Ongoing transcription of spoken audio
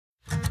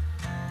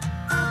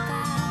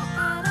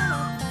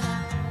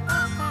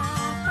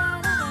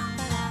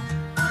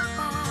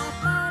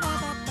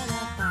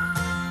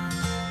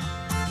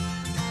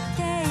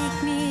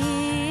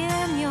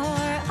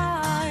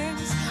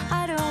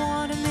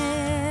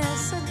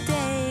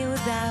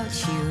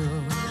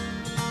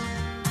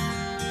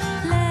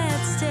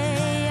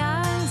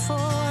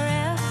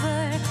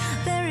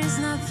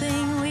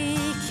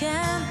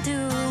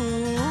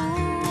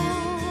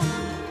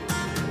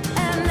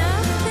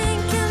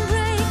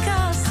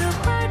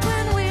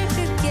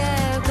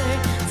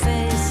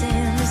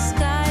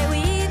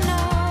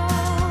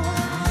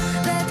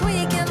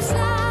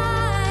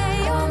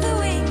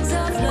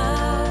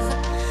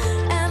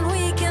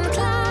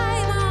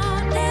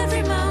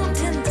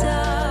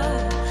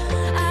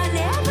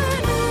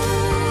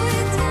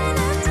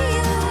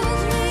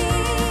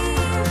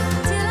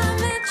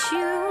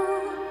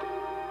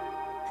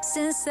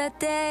that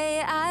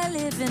day, I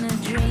live in a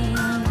dream.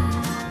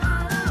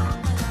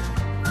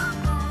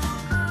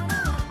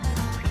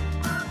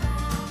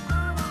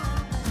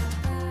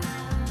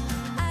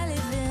 I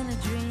live in a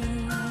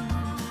dream.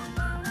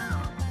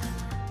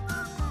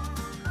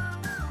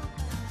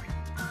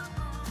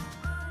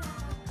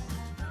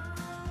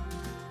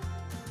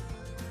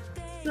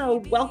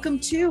 So welcome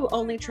to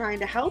Only Trying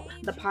to Help,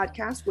 the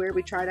podcast where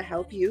we try to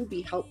help you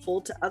be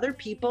helpful to other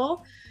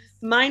people.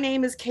 My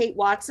name is Kate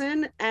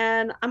Watson,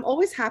 and I'm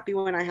always happy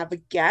when I have a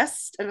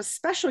guest, and a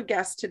special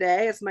guest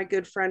today is my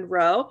good friend,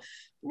 Ro.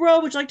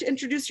 Ro, would you like to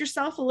introduce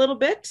yourself a little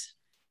bit?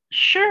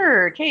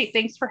 Sure. Kate,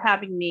 thanks for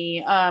having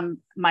me.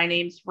 My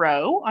name's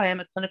Ro. I am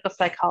a clinical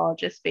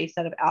psychologist based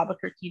out of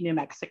Albuquerque, New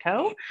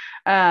Mexico.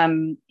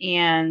 And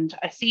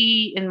I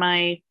see in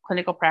my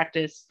clinical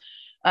practice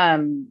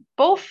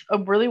both a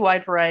really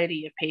wide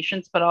variety of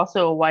patients, but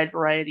also a wide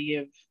variety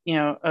of,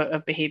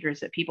 of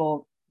behaviors that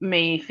people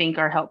may think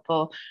are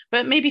helpful,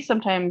 but maybe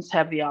sometimes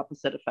have the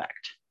opposite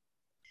effect.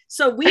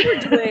 So we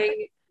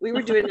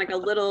were doing like a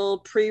little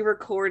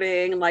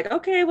pre-recording, like,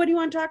 okay, what do you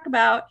want to talk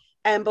about?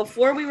 And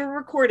before we were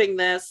recording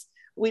this,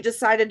 we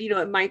decided,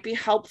 it might be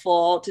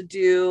helpful to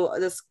do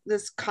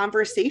this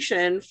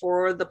conversation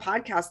for the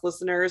podcast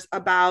listeners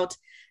about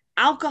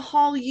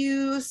alcohol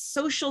use,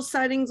 social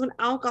settings when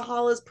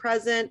alcohol is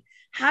present,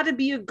 how to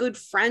be a good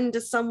friend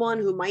to someone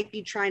who might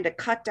be trying to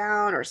cut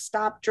down or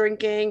stop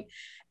drinking.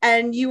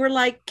 And you were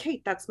like,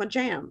 Kate, that's my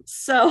jam.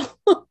 So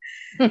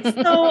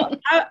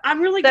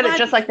I'm really said glad it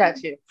just like that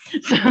too.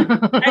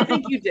 I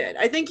think you did.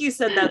 I think you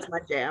said that's my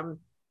jam.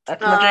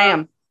 That's my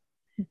jam.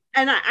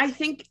 And I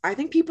think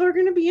people are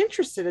going to be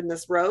interested in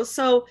this, Rose.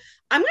 So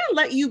I'm going to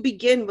let you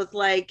begin with,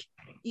 like,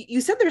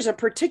 you said there's a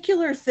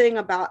particular thing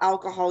about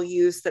alcohol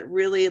use that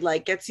really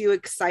like gets you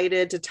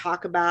excited to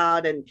talk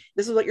about, and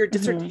this is what your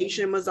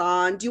dissertation was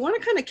on. Do you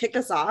want to kind of kick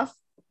us off?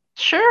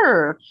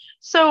 Sure.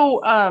 So,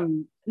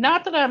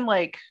 not that I'm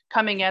like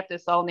coming at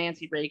this all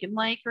Nancy Reagan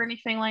like or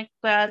anything like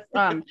that,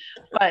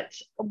 but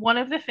one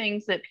of the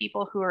things that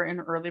people who are in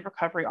early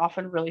recovery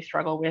often really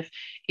struggle with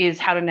is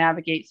how to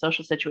navigate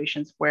social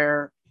situations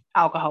where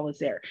alcohol is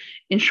there.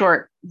 In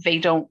short, they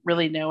don't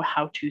really know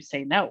how to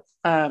say no.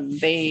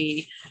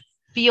 They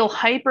feel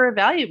hyper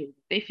evaluated.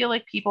 They feel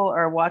like people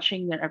are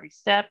watching their every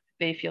step.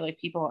 They feel like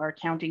people are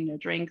counting their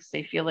drinks.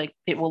 They feel like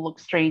it will look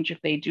strange if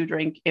they do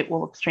drink. It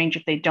will look strange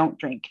if they don't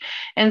drink.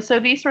 And so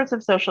these sorts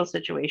of social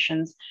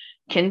situations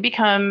can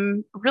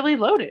become really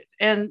loaded.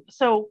 And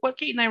so what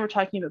Kate and I were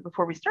talking about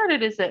before we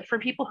started is that for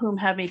people who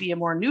have maybe a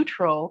more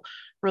neutral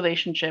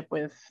relationship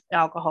with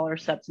alcohol or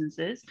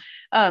substances,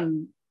 they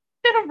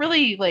don't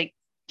really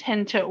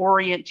tend to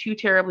orient too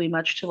terribly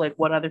much to like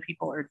what other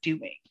people are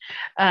doing.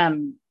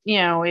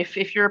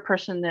 If you're a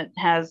person that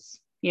has,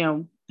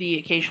 the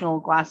occasional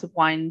glass of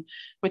wine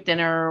with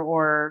dinner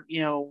or,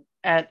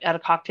 at a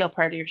cocktail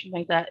party or something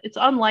like that, it's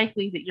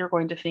unlikely that you're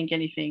going to think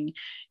anything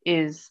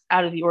is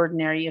out of the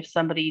ordinary if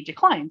somebody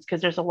declines,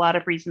 because there's a lot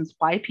of reasons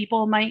why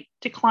people might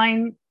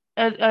decline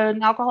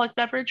an alcoholic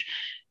beverage.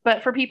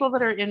 But for people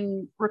that are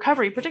in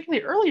recovery,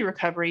 particularly early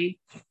recovery,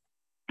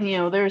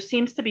 there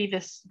seems to be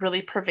this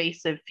really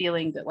pervasive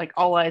feeling that like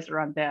all eyes are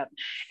on them.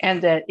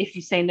 And that if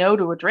you say no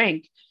to a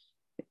drink,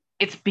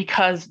 it's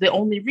because the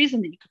only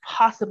reason that you could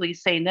possibly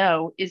say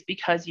no is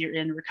because you're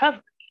in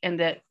recovery. And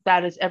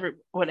that is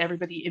what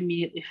everybody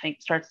immediately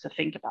starts to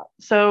think about.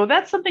 So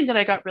that's something that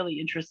I got really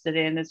interested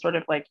in, is sort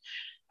of like,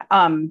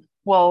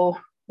 well,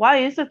 why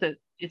is it that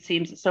it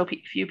seems that so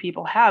few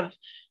people have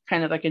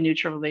kind of like a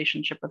neutral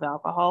relationship with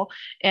alcohol?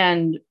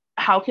 And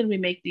how can we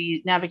make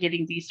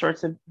navigating these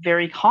sorts of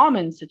very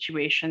common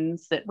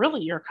situations that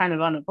really are kind of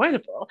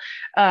unavoidable,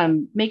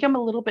 make them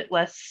a little bit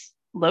less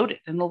loaded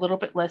and a little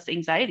bit less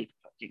anxiety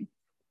provoking?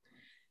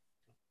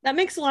 That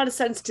makes a lot of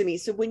sense to me.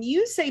 So when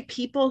you say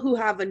people who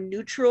have a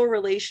neutral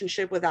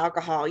relationship with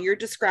alcohol, you're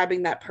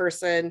describing that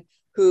person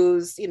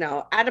who's,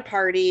 at a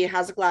party,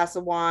 has a glass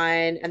of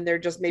wine, and they're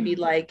just maybe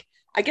like,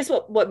 I guess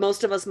what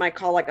most of us might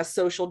call like a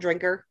social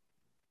drinker.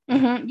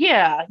 Mm-hmm.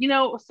 Yeah.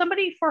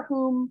 Somebody for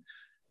whom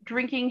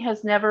drinking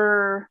has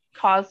never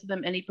caused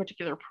them any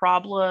particular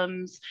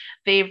problems.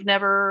 They've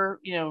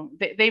never,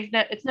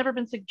 it's never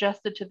been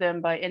suggested to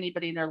them by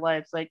anybody in their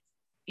lives, like,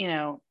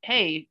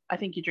 hey, I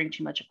think you drink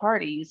too much at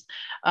parties.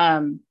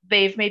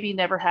 They've maybe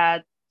never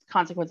had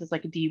consequences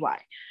like a DUI.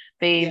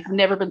 They've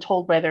never been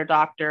told by their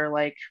doctor,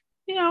 like,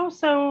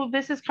 so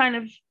this is kind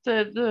of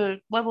the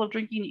level of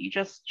drinking that you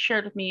just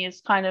shared with me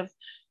is kind of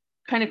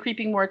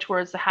creeping more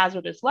towards the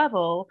hazardous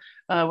level.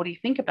 What do you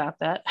think about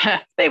that?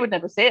 They would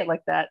never say it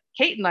like that.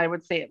 Kate and I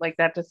would say it like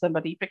that to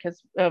somebody because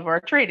of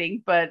our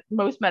training, but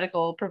most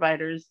medical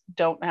providers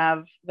don't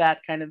have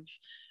that kind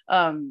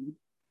of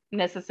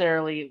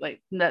necessarily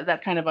like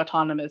that kind of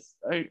autonomous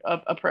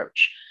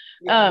approach.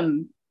 Yeah.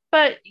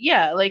 But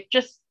yeah, like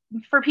just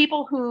for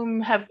people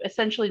whom have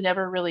essentially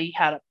never really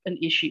had an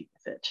issue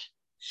with it.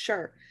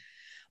 Sure.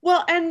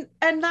 Well, and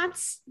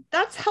that's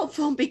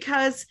helpful,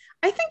 because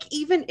I think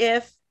even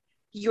if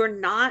you're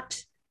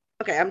not,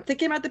 okay, I'm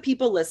thinking about the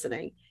people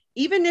listening,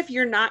 even if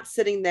you're not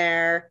sitting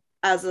there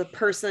as a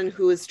person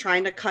who is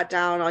trying to cut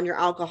down on your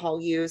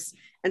alcohol use.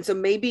 And so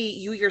maybe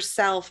you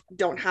yourself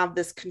don't have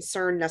this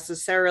concern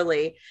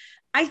necessarily.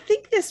 I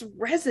think this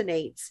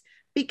resonates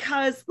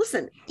because,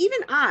 listen, even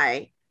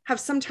I have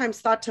sometimes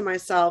thought to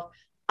myself,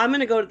 I'm going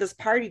to go to this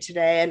party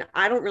today and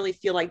I don't really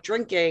feel like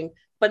drinking.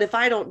 But if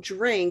I don't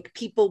drink,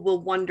 people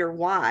will wonder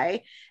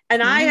why.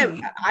 And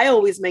I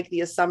always make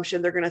the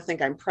assumption they're going to think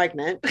I'm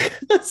pregnant.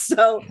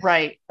 So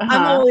Right.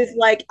 I'm always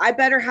like, I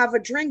better have a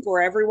drink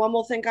or everyone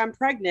will think I'm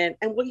pregnant.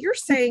 And what you're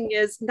saying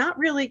is not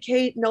really,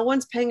 Kate. No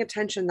one's paying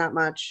attention that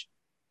much.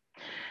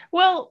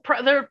 Well,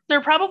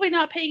 they're probably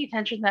not paying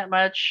attention that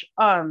much.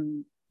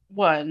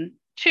 One,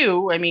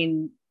 two. I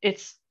mean,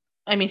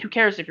 who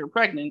cares if you're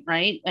pregnant,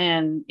 right?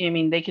 And I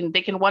mean, they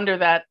can wonder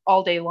that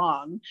all day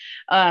long.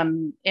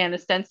 And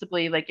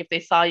ostensibly, like if they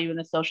saw you in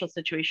a social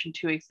situation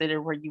 2 weeks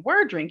later where you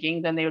were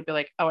drinking, then they would be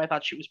like, "Oh, I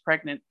thought she was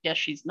pregnant. Yes,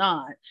 she's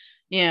not."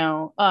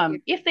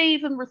 If they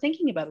even were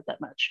thinking about it that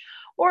much.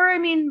 Or, I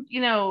mean,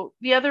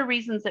 the other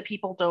reasons that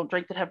people don't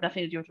drink that have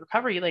nothing to do with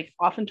recovery, like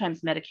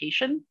oftentimes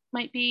medication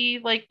might be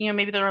like,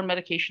 maybe they're on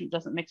medication that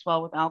doesn't mix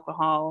well with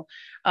alcohol.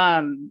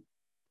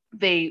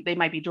 They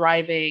might be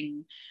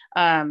driving.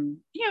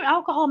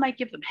 Alcohol might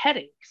give them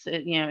headaches,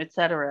 et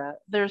cetera.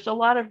 There's a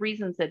lot of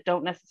reasons that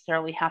don't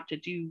necessarily have to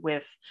do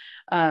with,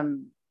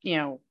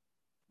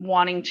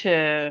 wanting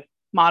to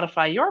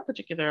modify your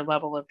particular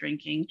level of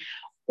drinking.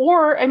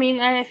 Or, I mean,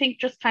 and I think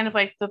just kind of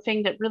like the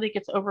thing that really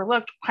gets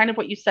overlooked, kind of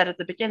what you said at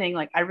the beginning,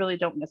 like, I really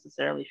don't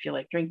necessarily feel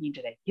like drinking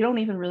today. You don't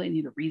even really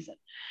need a reason.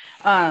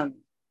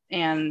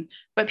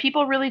 But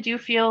people really do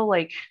feel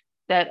like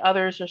that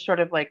others are sort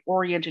of like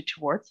oriented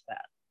towards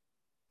that.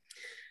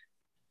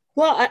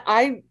 Well,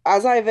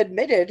 as I've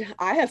admitted,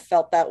 I have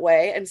felt that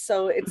way. And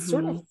so it's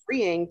sort of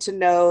freeing to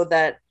know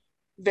that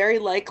very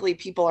likely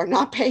people are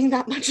not paying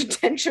that much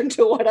attention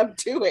to what I'm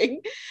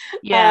doing.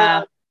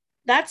 Yeah.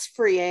 That's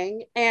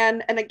freeing.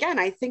 And again,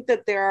 I think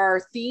that there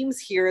are themes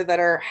here that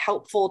are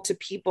helpful to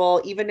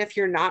people, even if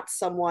you're not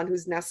someone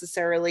who's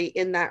necessarily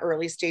in that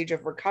early stage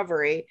of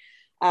recovery.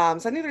 So I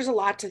think there's a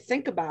lot to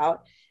think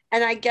about.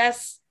 And I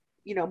guess,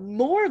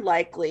 more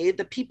likely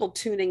the people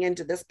tuning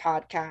into this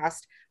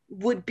podcast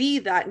would be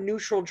that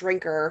neutral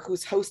drinker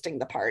who's hosting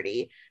the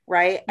party,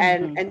 right?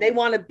 And they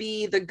want to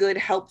be the good,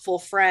 helpful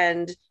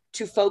friend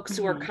to folks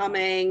who are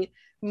coming.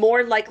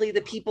 More likely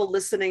the people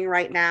listening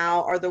right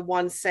now are the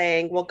ones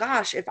saying, well,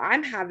 gosh, if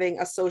I'm having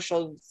a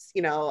social,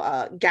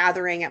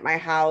 gathering at my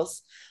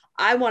house,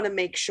 I want to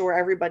make sure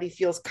everybody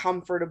feels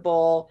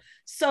comfortable.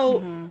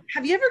 So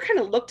have you ever kind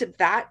of looked at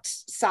that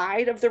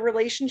side of the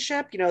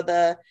relationship,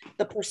 the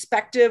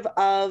perspective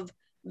of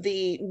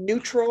the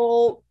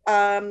neutral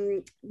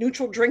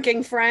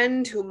drinking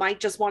friend who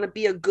might just want to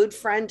be a good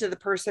friend to the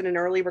person in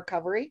early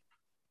recovery?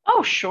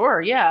 Oh,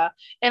 sure. Yeah.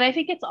 And I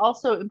think it's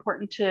also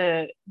important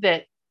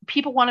that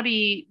people want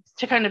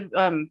to kind of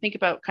think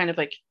about kind of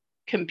like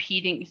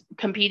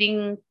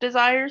competing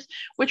desires,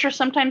 which are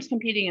sometimes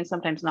competing and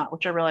sometimes not,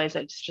 which I realize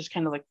it's just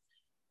kind of like,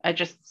 I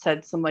just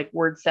said some like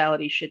word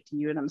salady shit to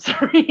you and I'm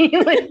sorry.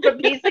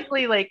 But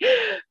basically like,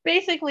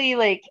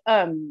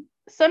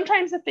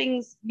 sometimes the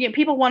things,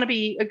 people want to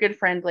be a good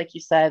friend, like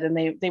you said, and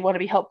they want to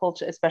be helpful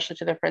to, especially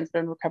to their friends that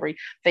are in recovery.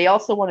 They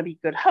also want to be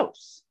good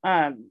hosts.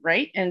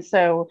 Right. And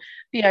so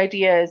the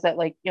idea is that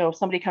like, if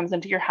somebody comes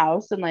into your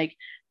house and like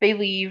they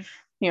leave,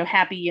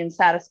 happy and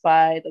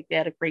satisfied, like they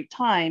had a great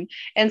time.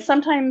 And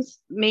sometimes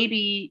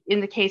maybe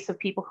in the case of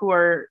people who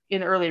are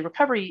in early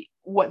recovery,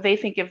 what they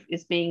think of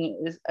as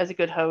being as a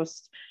good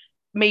host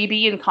may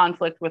be in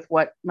conflict with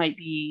what might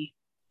be,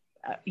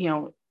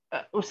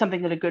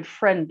 something that a good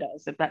friend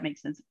does, if that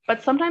makes sense.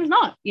 But sometimes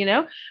not,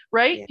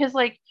 right? Because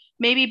like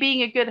maybe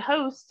being a good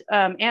host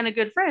and a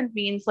good friend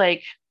means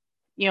like,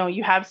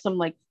 you have some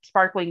like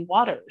sparkling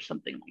water or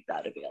something like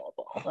that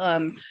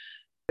available.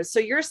 So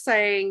you're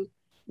saying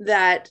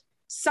that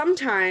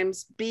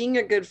sometimes being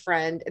a good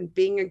friend and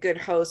being a good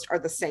host are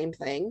the same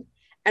thing.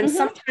 And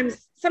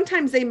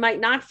sometimes they might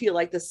not feel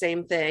like the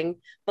same thing.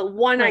 But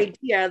one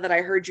idea that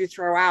I heard you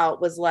throw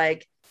out was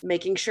like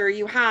making sure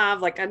you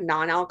have like a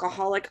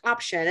non-alcoholic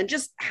option and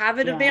just have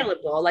it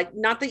available. Like,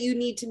 not that you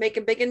need to make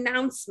a big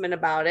announcement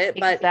about it,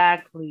 but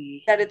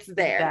exactly that it's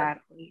there.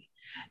 Exactly.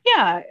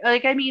 Yeah.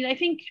 Like, I mean, I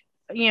think,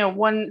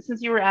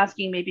 since you were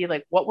asking maybe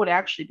like what would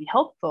actually be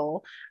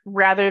helpful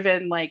rather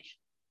than like,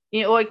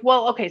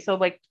 well, okay, so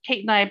like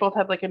Kate and I both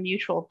have like a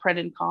mutual friend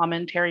in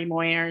common, Terry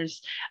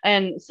Moyers.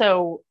 And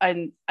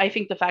I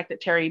think the fact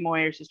that Terry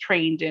Moyers is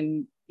trained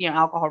in,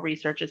 alcohol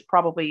research is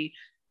probably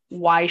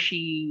why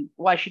she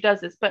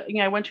does this. But,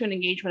 I went to an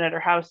engagement at her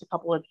house a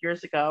couple of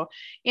years ago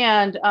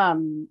and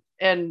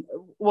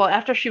well,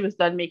 after she was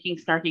done making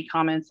snarky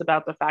comments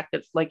about the fact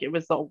that like it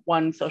was the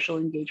one social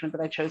engagement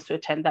that I chose to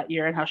attend that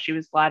year and how she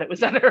was glad it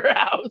was at her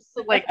house.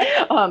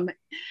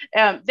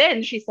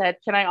 Then she said,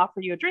 "Can I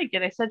offer you a drink?"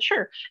 And I said,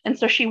 "Sure." And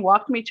so she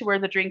walked me to where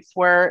the drinks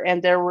were,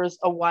 and there was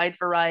a wide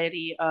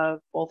variety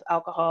of both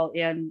alcohol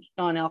and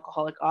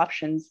non-alcoholic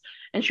options.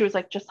 And she was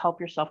like, "Just help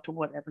yourself to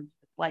whatever you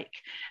would like,"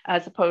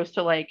 as opposed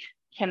to like,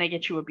 can I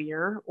get you a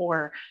beer,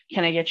 or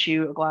can I get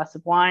you a glass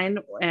of wine,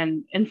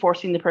 and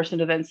forcing the person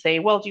to then say,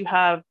 well, do you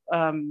have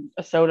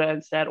a soda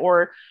instead,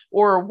 or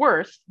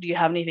worse, do you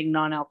have anything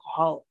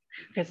non-alcoholic?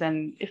 Because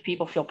then if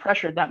people feel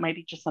pressured, that might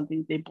be just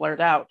something they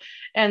blurt out,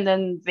 and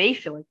then they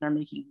feel like they're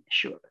making an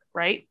issue of it,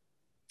 right?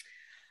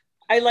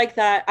 I like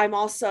that. I'm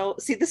also,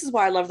 see, this is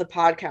why I love the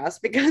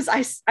podcast, because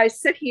I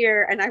sit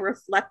here and I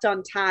reflect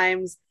on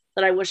times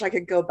that I wish I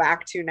could go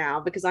back to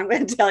now, because I'm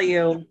going to tell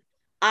you,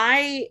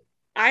 I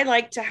I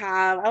like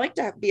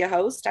to be a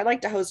host. I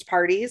like to host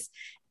parties,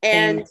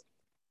 Same.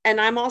 and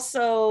I'm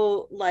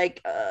also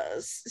like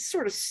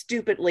sort of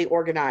stupidly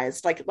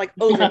organized, like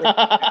overly,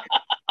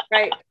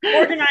 right? I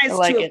Organized to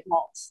like a it.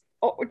 fault.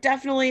 Oh,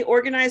 definitely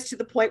organized to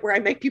the point where I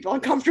make people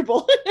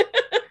uncomfortable.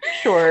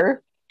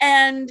 Sure.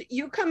 And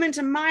you come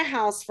into my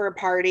house for a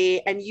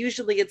party, and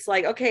usually it's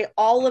like, okay,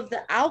 all of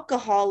the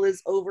alcohol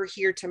is over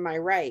here to my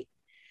right.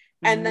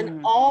 And then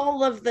Mm.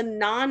 all of the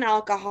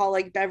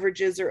non-alcoholic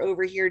beverages are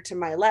over here to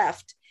my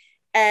left.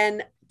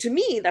 And to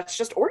me, that's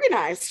just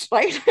organized.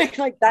 Like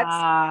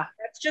Ah,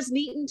 that's just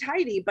neat and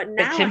tidy. But but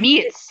now to I'm,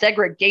 me, it's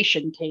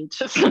segregation, Kate.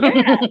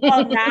 yeah,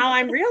 well, now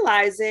I'm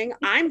realizing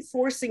I'm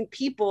forcing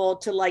people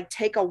to like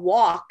take a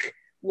walk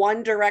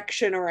one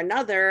direction or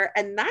another,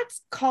 and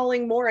that's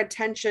calling more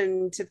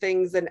attention to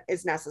things than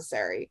is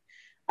necessary.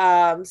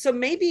 So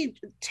maybe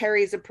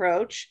Terry's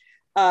approach,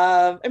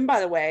 and by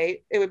the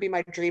way, it would be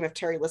my dream if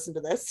Terry listened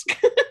to this.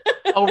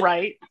 Oh,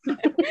 right.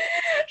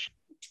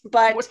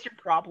 But What's your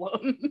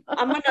problem?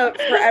 I'm gonna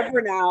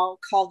forever now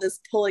call this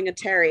pulling a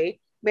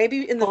Terry.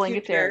 Maybe in the Pulling a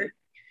future, Terry.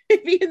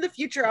 maybe in the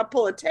future I'll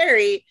pull a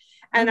Terry,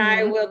 and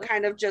I Mhm. will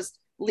kind of just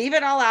leave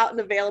it all out and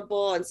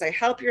available and say,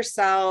 help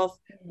yourself.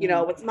 You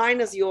know, Mhm. what's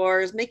mine is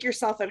yours. Make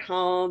yourself at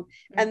home,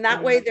 and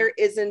that way Mhm. there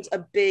isn't a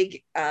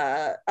big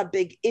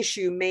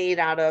issue made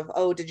out of,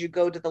 oh, did you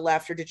go to the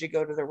left or did you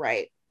go to the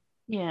right?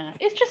 Yeah,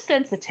 it's just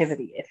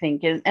sensitivity, I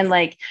think, and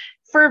like,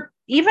 for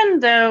even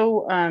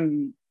though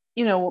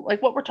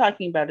like what we're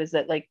talking about is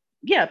that, like,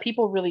 yeah,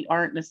 people really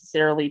aren't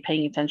necessarily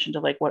paying attention to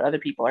like what other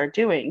people are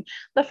doing.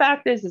 The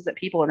fact is that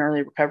people in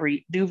early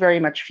recovery do very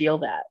much feel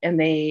that, and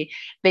they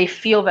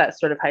feel that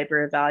sort of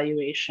hyper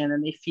evaluation,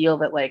 and they feel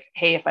that, like,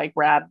 hey, if I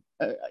grab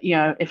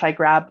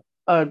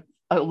a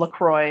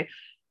LaCroix,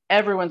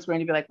 everyone's going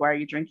to be like, why are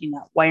you drinking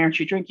that? Why aren't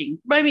you drinking?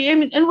 I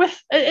mean, and with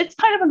it's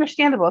kind of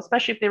understandable,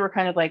 especially if they were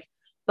kind of like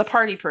the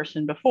party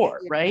person before,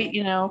 Yeah, right?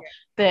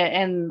 That,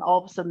 and all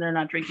of a sudden they're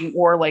not drinking,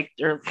 or like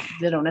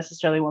they don't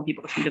necessarily want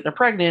people to think that they're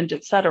pregnant,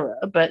 etc.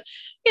 But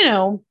you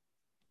know,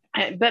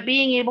 but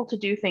being able to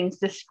do things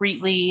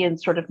discreetly and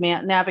sort of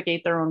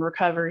navigate their own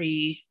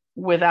recovery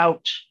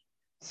without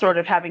sort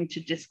of having to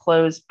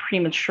disclose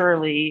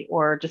prematurely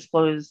or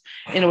disclose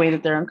in a way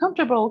that they're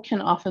uncomfortable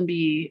can often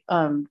be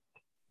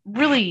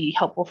really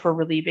helpful for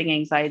relieving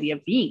anxiety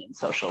of being in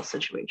social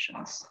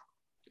situations.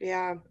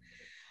 yeah.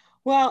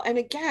 Well, and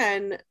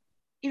again,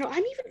 I'm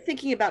even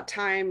thinking about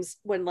times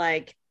when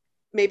like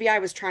maybe I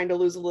was trying to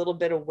lose a little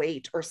bit of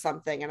weight or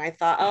something. And I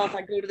thought, oh, if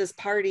I go to this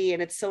party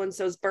and it's so and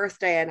so's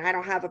birthday and I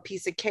don't have a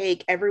piece of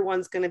cake,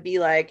 everyone's going to be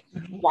like,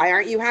 why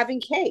aren't you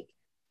having cake?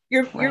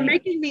 You're Right.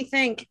 making me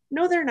think,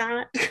 no, they're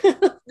not.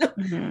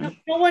 Mhm.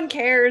 No one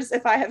cares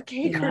if I have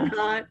cake or Yeah.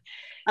 not.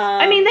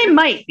 I mean, Um, they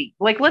might be.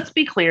 Like, let's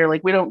be clear,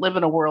 like, we don't live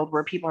in a world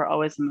where people are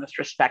always the most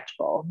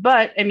respectful.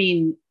 But I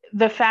mean,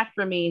 the fact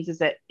remains is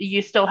that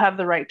you still have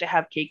the right to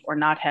have cake or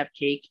not have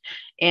cake.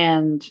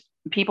 And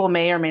people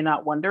may or may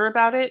not wonder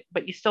about it,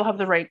 but you still have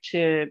the right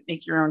to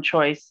make your own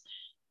choice,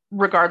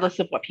 regardless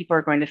of what people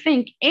are going to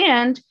think.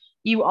 And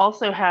you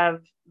also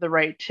have the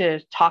right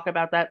to talk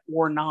about that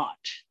or not.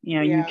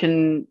 You yeah.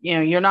 can,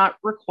 you're not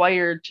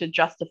required to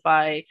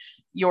justify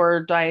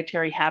your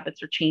dietary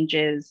habits or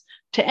changes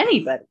to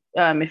anybody,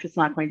 if it's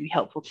not going to be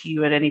helpful to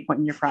you at any point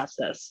in your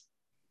process.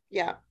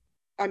 Yeah.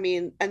 I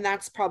mean, and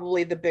that's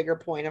probably the bigger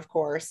point, of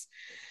course.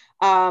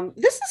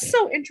 This is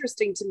so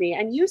interesting to me.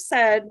 And you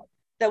said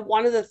that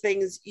one of the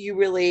things you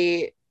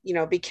really,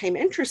 became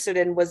interested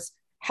in was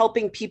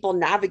helping people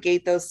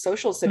navigate those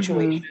social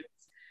situations.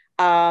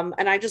 Mhm.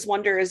 And I just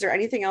wonder, is there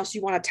anything else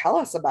you want to tell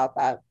us about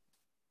that?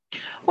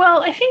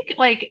 Well, I think,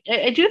 like,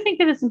 I do think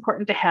that it's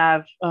important to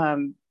have a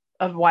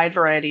wide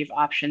variety of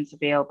options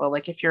available.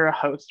 Like if you're a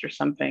host or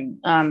something,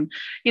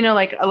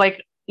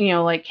 like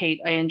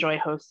Kate, I enjoy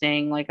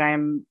hosting. Like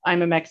I'm a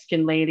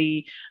Mexican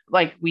lady.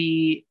 Like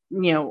we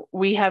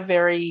have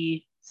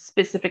very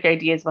specific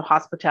ideas of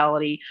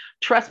hospitality.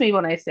 Trust me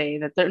when I say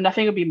that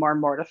nothing would be more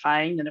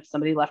mortifying than if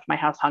somebody left my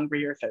house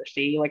hungry or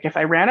thirsty. Like if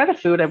I ran out of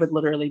food, I would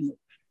literally move.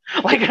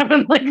 Like I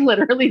would like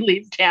literally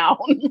leave town.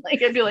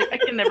 Like I'd be like, I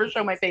can never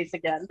show my face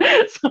again.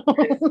 So,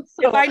 If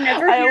so I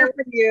never I hear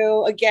from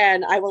you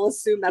again, I will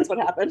assume that's what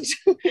happened.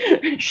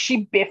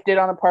 she biffed it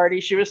on a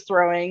party she was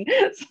throwing.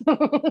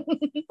 So,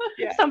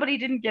 Yeah. somebody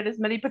didn't get as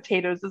many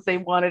potatoes as they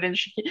wanted, and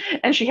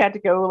she had to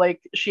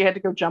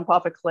go jump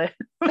off a cliff.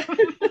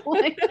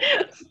 Like,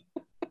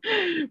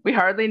 we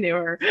hardly knew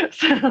her.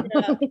 So,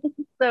 Yeah.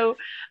 So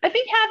I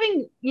think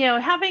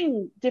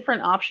having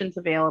different options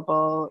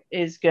available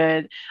is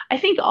good. I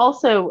think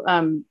also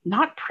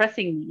not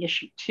pressing the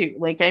issue too.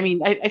 Like, I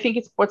mean, I think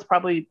it's what's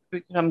probably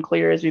become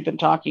clear as we've been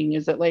talking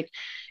is that like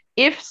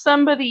if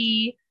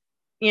somebody,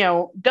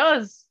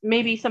 does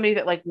maybe somebody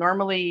that like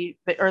normally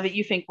or that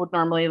you think would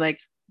normally like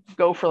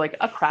go for like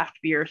a craft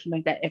beer or something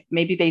like that, if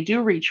maybe they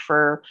do reach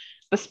for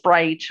the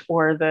Sprite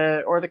or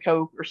the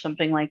Coke or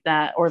something like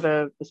that, or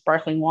the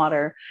sparkling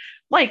water,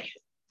 like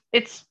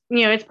it's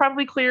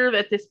probably clear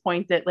at this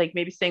point that like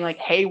maybe saying like,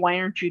 hey, why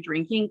aren't you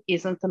drinking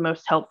isn't the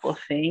most helpful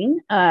thing.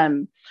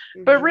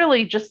 But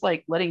really just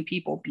like letting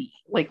people be,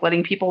 like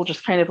letting people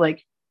just kind of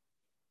like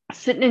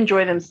sit and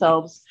enjoy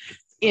themselves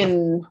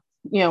in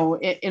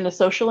in a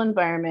social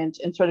environment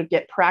and sort of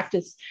get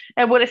practice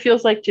at what it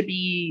feels like to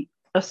be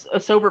a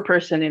sober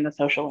person in a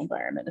social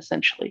environment,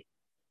 essentially.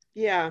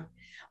 Yeah.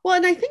 Well,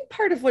 and I think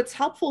part of what's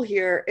helpful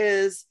here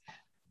is,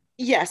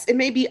 yes, it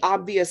may be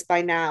obvious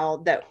by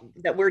now that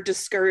we're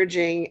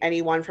discouraging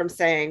anyone from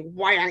saying,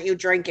 "Why aren't you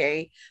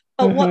drinking?"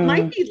 But what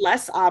might Mm-hmm. be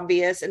less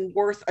obvious and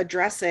worth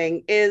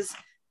addressing is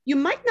you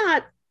might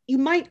not, you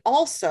might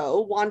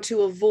also want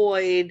to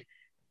avoid,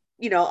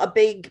 a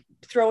big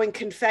throwing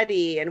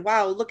confetti and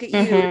wow, look at you.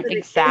 Mm-hmm. Isn't it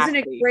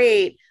Exactly.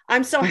 great?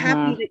 I'm so happy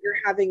Mm-hmm. that you're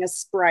having a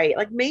Sprite.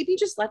 Like maybe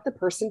just let the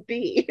person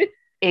be.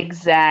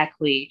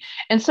 Exactly.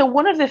 And so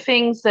one of the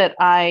things that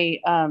I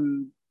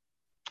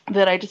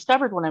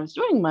discovered when I was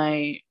doing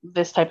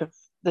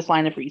this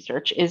line of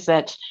research is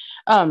that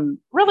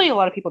really a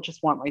lot of people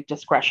just want like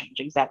discretion,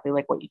 exactly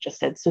like what you just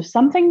said. So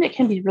something that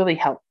can be really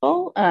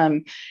helpful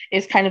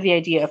is kind of the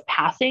idea of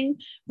passing,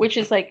 which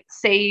is like,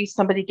 say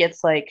somebody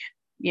gets like,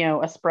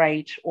 a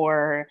Sprite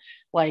or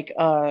like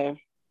a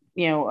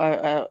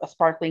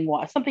sparkling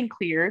water, something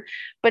clear.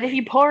 But if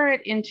you pour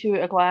it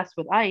into a glass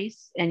with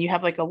ice and you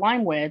have like a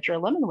lime wedge or a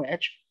lemon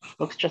wedge,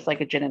 looks just like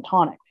a gin and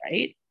tonic,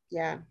 right?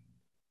 Yeah.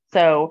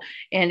 So,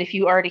 and if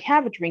you already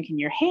have a drink in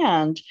your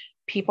hand,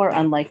 people are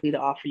unlikely to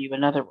offer you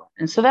another one.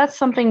 And so that's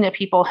something that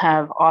people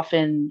have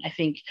often, I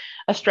think,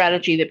 a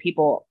strategy that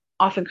people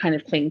often kind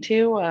of cling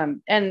to.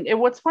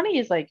 What's funny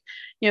is like,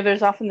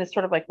 there's often this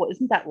sort of like, well,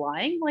 isn't that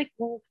lying? Like,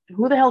 well,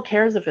 who the hell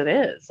cares if it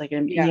is? Like,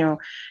 and, Yeah.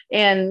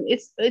 and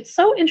it's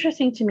so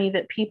interesting to me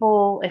that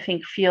people, I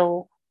think,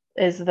 feel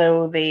as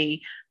though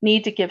they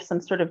need to give some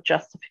sort of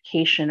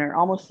justification or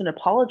almost an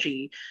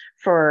apology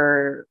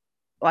for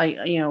like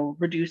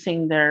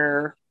reducing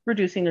their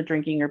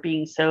drinking or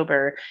being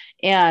sober.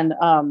 And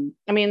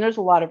I mean there's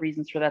a lot of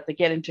reasons for that that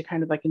get into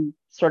kind of like in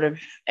sort of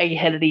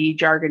eggheady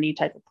jargony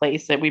type of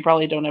place that we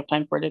probably don't have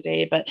time for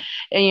today, but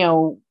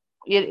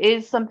it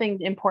is something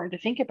important to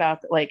think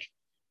about, that like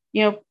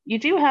you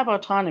do have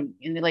autonomy,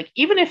 and like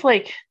even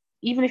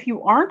if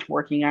you aren't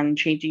working on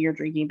changing your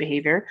drinking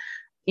behavior,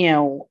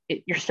 you're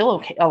still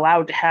okay,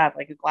 allowed to have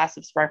like a glass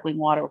of sparkling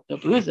water with no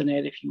booze in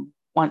it if you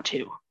want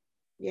to.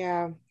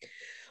 Yeah.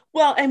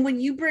 Well, and when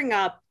you bring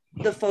up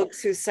the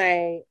folks who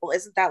say, well,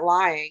 isn't that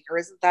lying or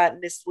isn't that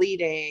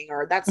misleading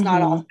or that's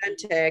not Mm-hmm.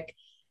 authentic,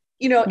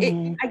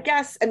 Mm-hmm. I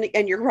guess,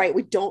 and you're right,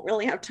 we don't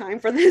really have time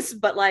for this,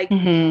 but like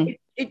Mm-hmm.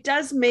 it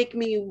does make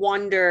me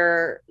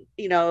wonder,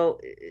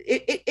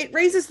 it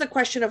raises the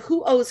question of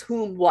who owes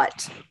whom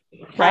what.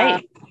 Uh,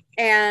 Right.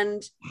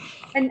 and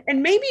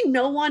and maybe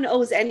no one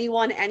owes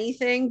anyone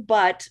anything,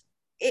 but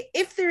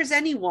if there's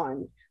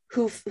anyone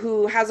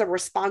who has a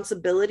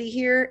responsibility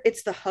here,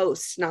 it's the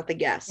host, not the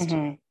guest.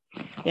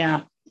 Mm-hmm.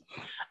 Yeah,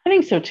 I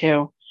think so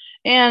too.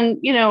 And,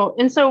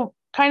 and so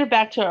kind of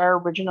back to our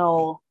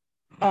original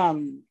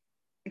um,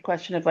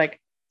 question of like,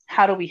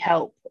 how do we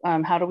help?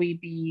 How do we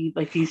be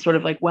like these sort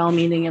of like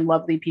well-meaning and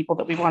lovely people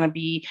that we want to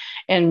be,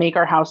 and make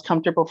our house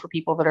comfortable for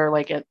people that are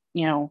like,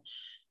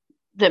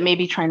 that may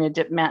be trying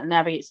to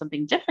navigate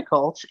something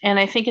difficult. And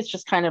I think it's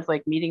just kind of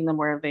like meeting them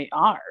where they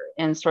are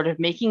and sort of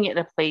making it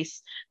a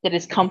place that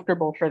is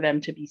comfortable for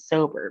them to be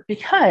sober.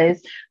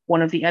 Because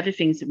one of the other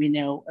things that we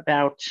know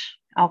about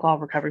alcohol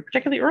recovery,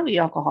 particularly early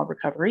alcohol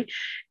recovery,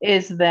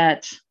 is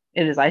that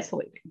it is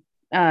isolating.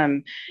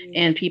 Um,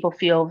 and people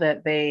feel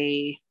that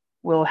they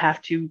will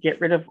have to get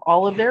rid of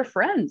all of their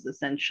friends.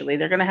 Essentially,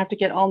 they're going to have to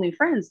get all new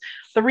friends.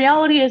 The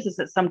reality is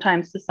that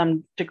sometimes to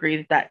some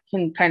degree that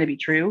can kind of be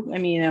true. I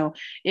mean,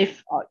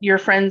 if your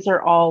friends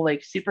are all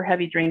like super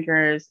heavy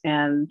drinkers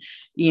and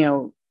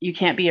you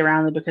can't be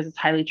around them because it's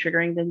highly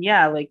triggering, then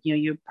yeah, like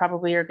you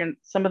probably are going,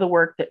 some of the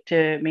work that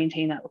to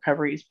maintain that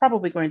recovery is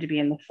probably going to be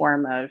in the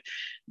form of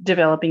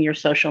developing your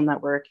social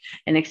network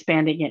and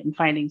expanding it and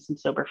finding some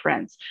sober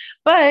friends.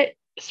 But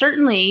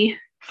certainly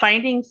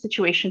finding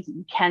situations that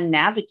you can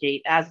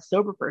navigate as a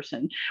sober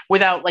person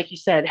without, like you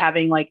said,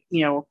 having like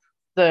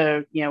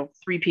the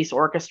three-piece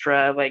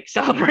orchestra like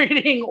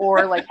celebrating,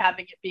 or like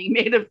having it being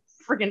made a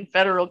friggin'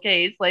 federal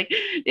case, like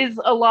is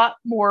a lot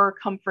more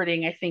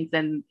comforting, I think,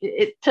 than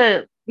it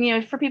to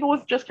for people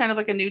with just kind of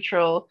like a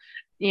neutral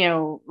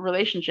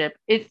relationship.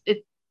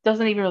 It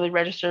doesn't even really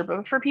register.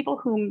 But for people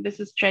whom this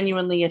is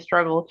genuinely a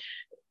struggle,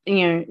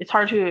 it's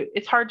hard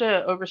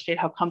to overstate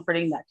how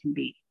comforting that can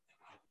be.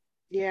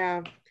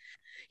 Yeah.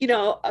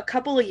 A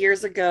couple of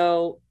years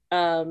ago,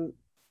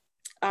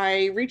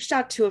 I reached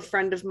out to a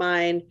friend of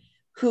mine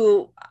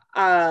who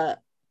well,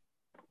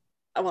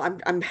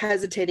 I'm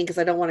hesitating because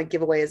I don't want to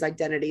give away his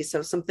identity.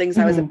 So some things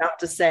I was Mhm. about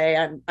to say,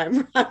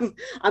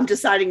 I'm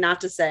deciding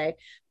not to say.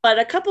 But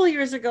a couple of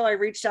years ago, I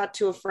reached out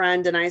to a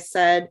friend and I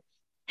said,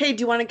 "Hey,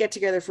 do you want to get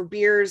together for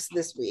beers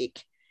this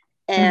week?"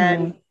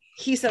 And Mhm.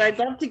 he said, "I'd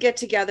love to get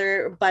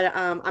together, but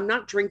I'm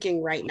not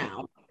drinking right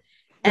now."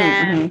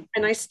 Mhm.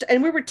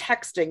 And we were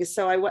texting,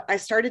 so I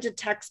started to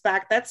text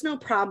back. That's no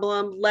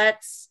problem.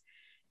 Let's.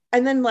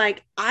 And then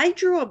like I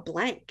drew a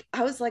blank.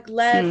 I was like,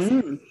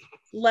 Mhm.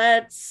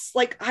 let's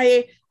like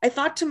I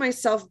thought to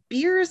myself,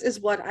 beers is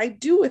what I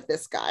do with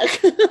this guy.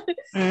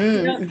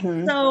 You know,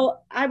 Mhm. so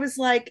I was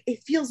like,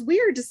 it feels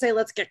weird to say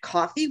let's get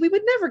coffee. We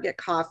would never get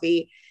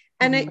coffee.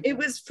 And Mhm. it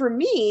was for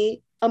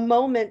me a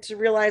moment to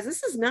realize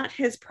this is not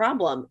his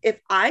problem. If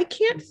I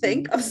can't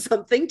think of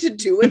something to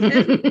do with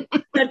him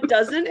that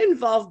doesn't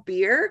involve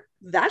beer,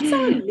 that's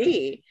on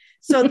me.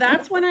 So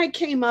that's when I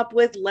came up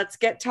with let's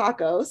get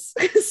tacos.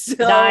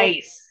 so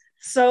Nice.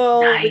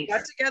 so we got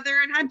Nice. together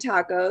and had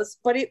tacos,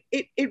 but it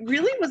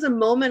really was a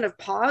moment of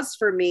pause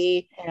for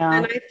me. Yeah.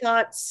 And I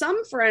thought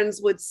some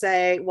friends would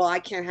say, well, I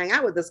can't hang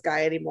out with this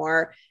guy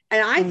anymore.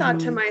 And I thought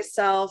to Mhm.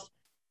 myself,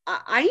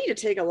 I need to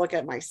take a look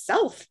at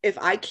myself if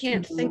I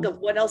can't think Mhm. of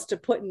what else to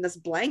put in this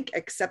blank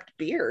except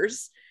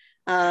beers.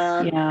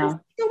 Yeah.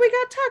 So we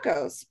got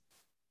tacos.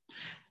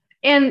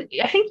 And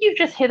I think you've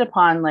just hit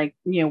upon like,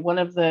 one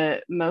of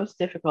the most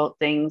difficult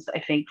things I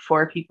think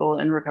for people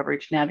in recovery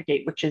to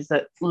navigate, which is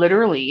that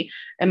literally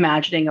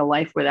imagining a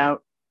life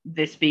without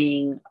this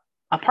being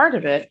a part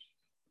of it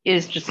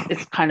is just,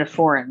 it's kind of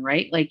foreign,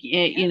 right? Like,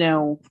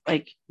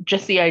 like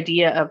just the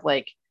idea of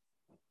like,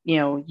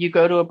 you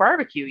go to a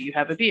barbecue, you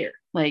have a beer,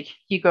 like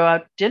you go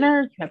out to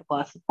dinner, you have a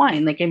glass of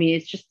wine. Like, I mean,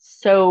 it's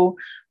just so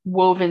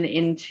woven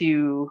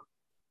into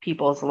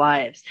people's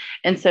lives.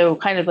 And so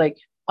kind of like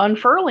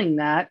unfurling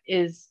that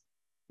is,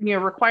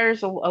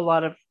 requires a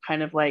lot of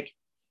kind of like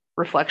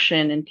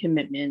reflection and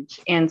commitment.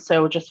 And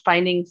so just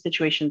finding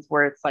situations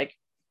where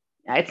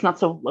it's not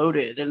so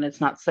loaded and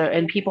it's not so,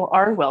 and people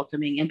are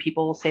welcoming and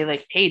people will say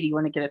like, hey, do you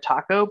want to get a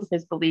taco?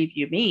 Because believe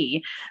you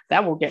me,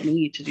 that will get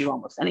me to do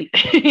almost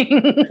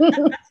anything.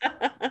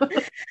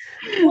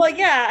 Well,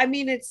 yeah, I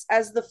mean, it's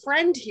as the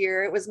friend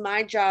here, it was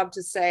my job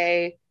to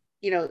say,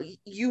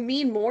 you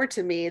mean more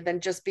to me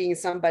than just being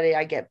somebody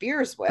I get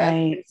beers with.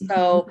 And Right.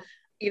 so,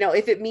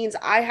 if it means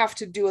I have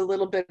to do a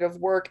little bit of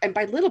work, and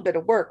by little bit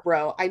of work,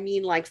 Ro, I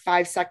mean like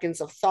 5 seconds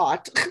of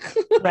thought.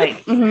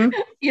 Right. Mm-hmm.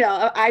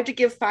 I have to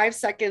give 5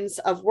 seconds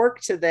of work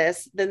to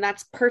this, then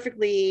that's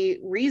perfectly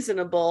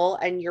reasonable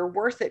and you're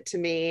worth it to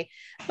me.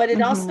 But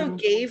it also Mm-hmm.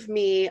 gave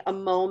me a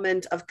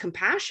moment of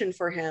compassion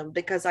for him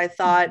because I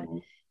thought, Mm-hmm.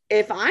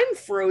 if I'm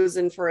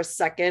frozen for a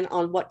second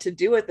on what to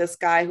do with this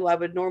guy who I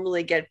would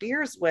normally get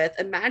beers with,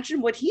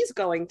 imagine what he's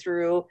going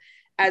through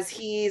as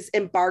he's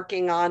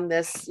embarking on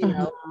this,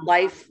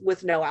 life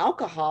with no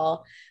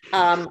alcohol.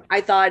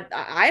 I thought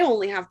I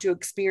only have to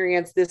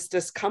experience this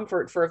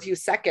discomfort for a few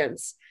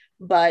seconds,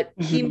 but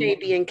he Mm-hmm. may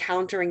be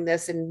encountering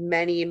this in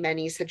many,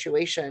 many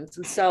situations.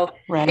 And so it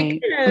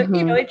Right. kind of,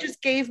 Mm-hmm. it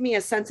just gave me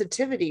a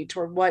sensitivity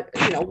toward what,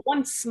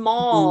 one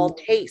small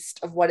Mm-hmm.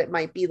 taste of what it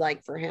might be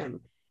like for him.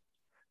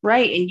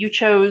 Right. And you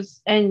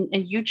chose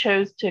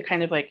to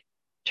kind of like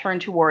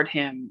turn toward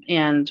him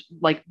and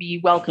like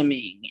be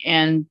welcoming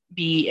and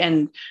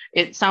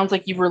it sounds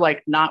like you were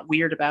like not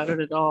weird about it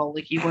at all.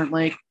 Like you weren't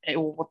like, hey,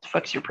 well, what the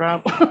fuck's your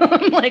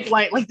problem? like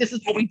this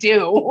is what we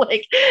do.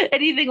 Like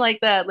anything like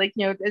that. Like,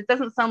 it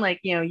doesn't sound like,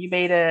 you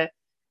made an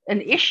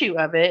issue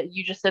of it.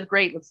 You just said,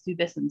 great, let's do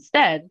this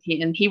instead.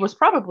 He was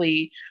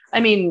probably,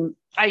 I mean,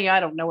 I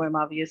don't know him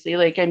obviously.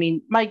 Like, I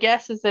mean, my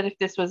guess is that if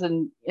this was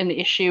an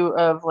issue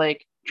of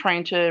like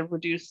trying to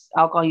reduce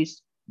alcohol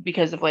use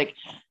because of like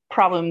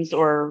problems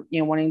or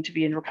wanting to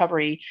be in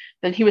recovery,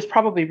 then he was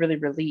probably really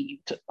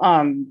relieved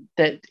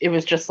that it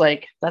was just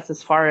like that's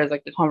as far as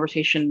like the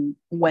conversation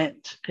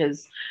went.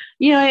 Because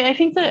I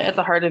think that at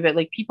the heart of it,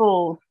 like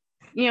people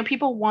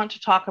want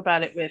to talk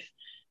about it with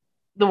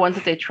the ones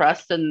that they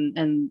trust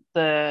and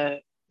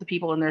the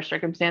people in their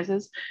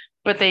circumstances,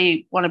 but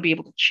they want to be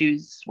able to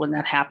choose when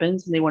that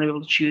happens and they want to be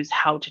able to choose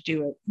how to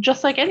do it,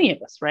 just like any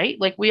of us, right?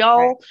 Like we Right.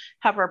 all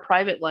have our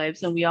private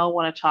lives and we all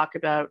want to talk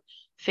about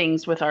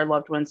things with our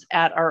loved ones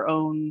at our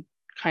own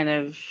kind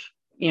of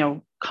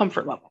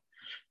comfort level,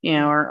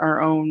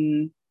 our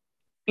own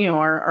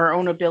our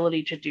own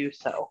ability to do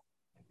so.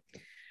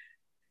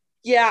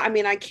 Yeah, I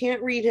mean, I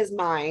can't read his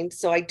mind,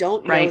 so I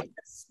don't know Right.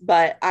 this,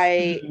 but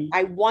I Mhm.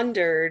 I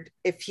wondered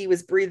if he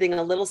was breathing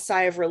a little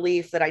sigh of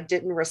relief that I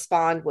didn't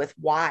respond with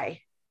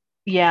why,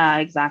 Yeah,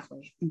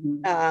 exactly.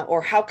 Mhm.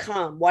 or how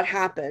come, what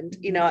happened,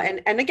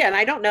 Mhm. and again,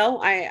 I don't know.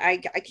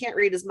 I can't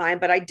read his mind,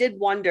 but I did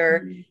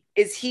wonder, Mhm.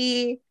 is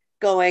he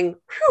going,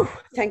 whew,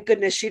 thank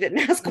goodness she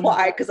didn't ask Mhm.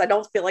 why, because I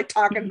don't feel like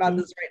talking about Mhm.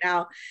 this right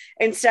now.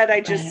 Instead,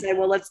 I just Right. say,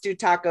 well, let's do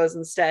tacos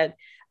instead.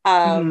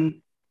 Um,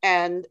 Mhm.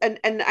 And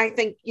I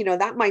think,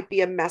 that might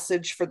be a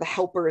message for the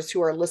helpers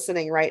who are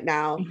listening right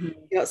now.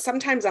 Mhm.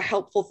 Sometimes a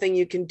helpful thing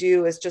you can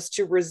do is just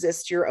to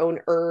resist your own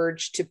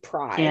urge to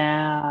pry.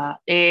 Yeah,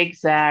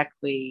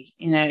 exactly.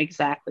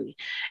 Exactly.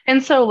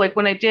 And so like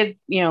when I did,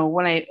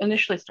 when I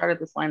initially started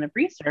this line of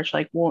research,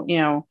 like, well,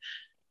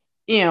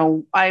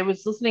 I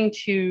was listening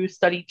to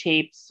study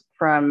tapes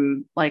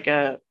from like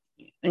a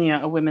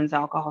women's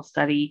alcohol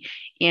study,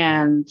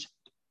 and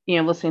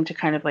listening to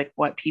kind of like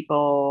what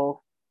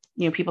people's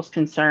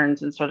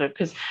concerns, and sort of,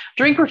 because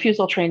drink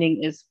refusal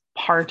training is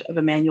part of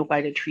a manual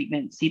guided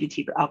treatment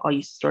CBT for alcohol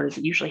use disorders.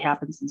 It usually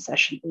happens in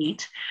session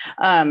 8,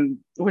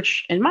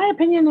 which in my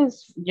opinion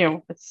is,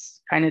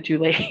 it's kind of too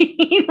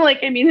late. Like,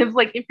 I mean, it's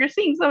like if you're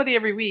seeing somebody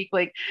every week,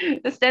 like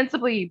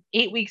ostensibly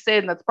 8 weeks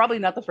in, that's probably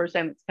not the first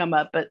time it's come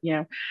up, but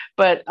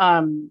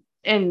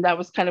and that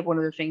was kind of one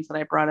of the things that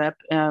I brought up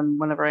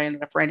whenever I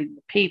ended up writing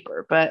the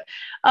paper. But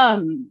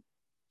and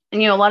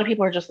a lot of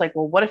people are just like,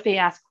 well, what if they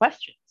ask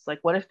questions? Like,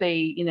 what if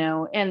they,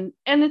 and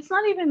it's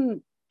not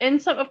even,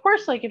 and so of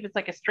course, like if it's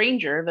like a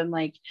stranger, then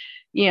like,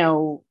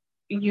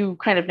 you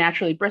kind of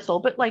naturally bristle.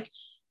 But like,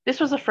 this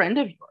was a friend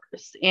of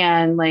yours,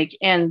 and like,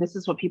 and this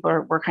is what people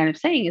were kind of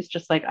saying, is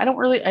just like, I don't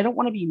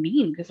want to be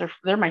mean, because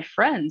they're my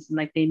friends, and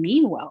like they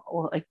mean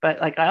well, like, but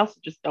like I also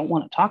just don't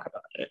want to talk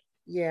about it.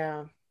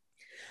 Yeah.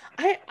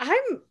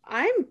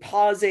 I'm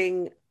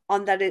pausing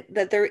on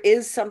that there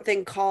is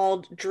something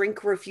called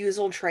drink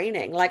refusal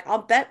training. Like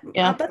I'll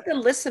Yeah, bet the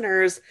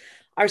listeners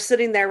are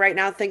sitting there right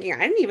now thinking, I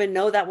didn't even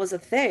know that was a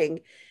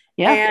thing.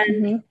 yeah, And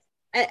hmm,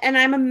 and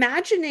I'm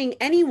imagining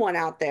anyone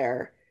out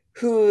there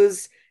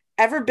who's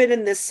ever been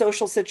in this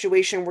social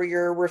situation where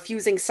you're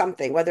refusing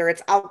something, whether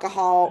it's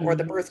alcohol or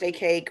the hmm, birthday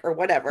cake or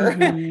whatever.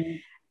 hmm,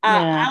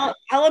 yeah,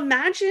 I'll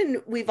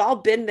imagine we've all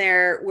been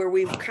there where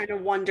we've kind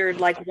of wondered,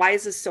 like, why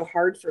is this so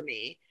hard for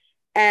me?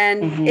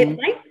 And hmm,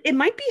 it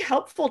might be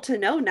helpful to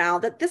know now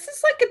that this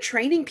is like a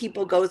training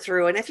people go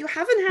through. And if you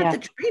haven't had the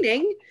yeah.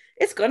 training,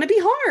 it's going to be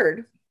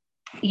hard.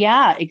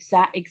 Yeah,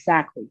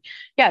 exactly.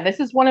 Yeah, this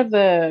is one of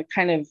the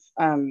kind of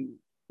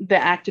the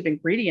active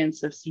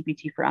ingredients of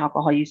CBT for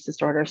alcohol use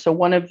disorder. So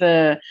one of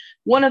the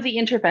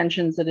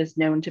interventions that is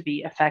known to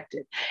be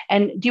effective.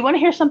 And do you want to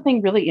hear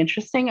something really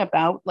interesting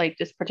about like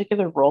this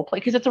particular role play?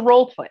 Because it's a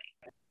role play.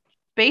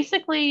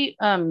 Basically,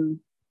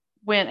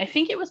 when I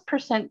think it was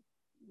percent,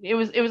 it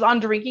was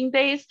on drinking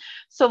days.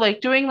 So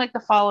like doing like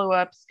the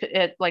follow-ups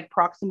at like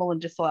proximal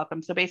and distal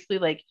outcomes. So basically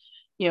like,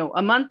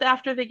 a month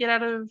after they get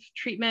out of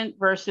treatment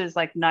versus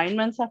like 9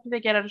 months after they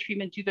get out of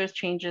treatment, do those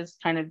changes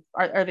kind of,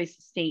 are they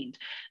sustained?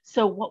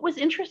 So what was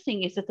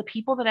interesting is that the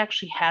people that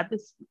actually had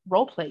this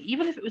role play,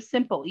 even if it was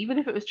simple, even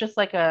if it was just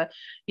like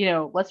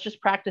let's just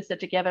practice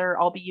it together,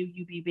 I'll be you,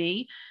 you be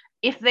me.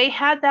 If they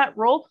had that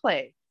role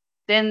play,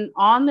 then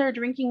on their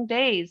drinking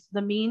days,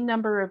 the mean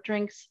number of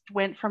drinks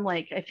went from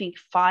like, I think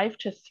 5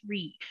 to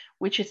 3,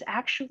 which is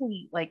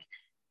actually like,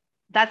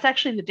 that's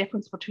actually the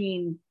difference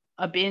between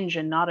a binge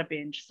and not a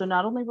binge. So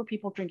not only were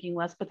people drinking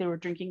less, but they were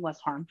drinking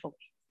less harmfully.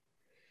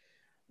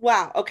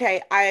 Wow.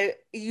 Okay.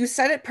 You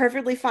said it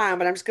perfectly fine,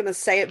 but I'm just going to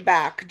say it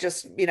back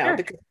just, Sure,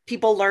 because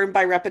people learn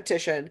by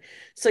repetition.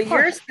 So of you're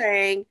course.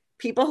 saying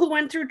people who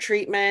went through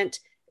treatment,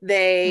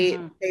 they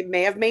Hmm, they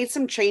may have made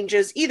some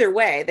changes either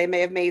way. They may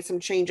have made some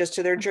changes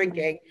to their hmm,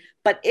 drinking,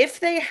 but if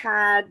they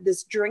had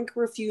this drink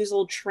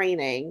refusal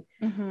training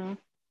hmm.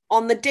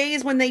 on the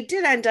days when they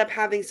did end up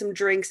having some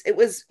drinks, it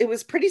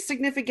was pretty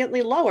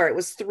significantly lower. It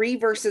was 3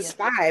 versus Yes.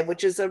 5,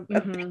 which is a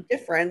big Hmm.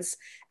 difference.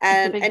 It's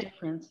a And big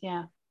difference.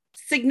 Yeah.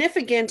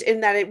 significant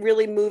in that it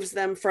really moves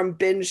them from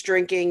binge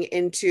drinking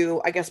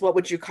into, I guess, what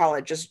would you call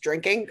it? Just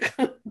drinking?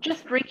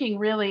 Just drinking,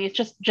 really, it's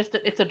just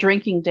it's a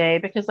drinking day,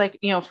 because like,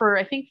 for,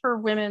 I think for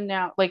women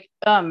now, like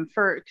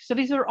for, so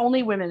these are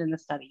only women in the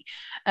study,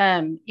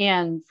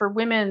 and for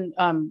women,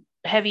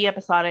 heavy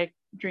episodic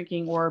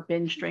drinking or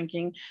binge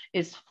drinking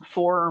is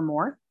 4 or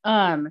more,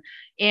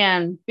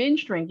 and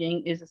binge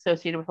drinking is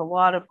associated with a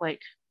lot of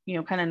like,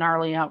 kind of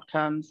gnarly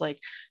outcomes. Like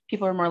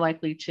people are more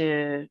likely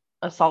to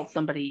assault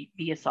somebody,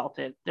 be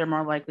assaulted. They're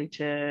more likely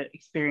to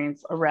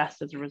experience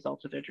arrest as a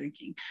result of their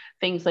drinking,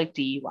 things like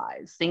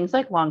DUIs, things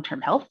like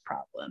long-term health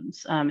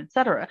problems,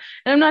 etc.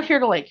 And I'm not here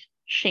to like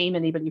shame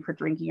anybody for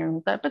drinking or anything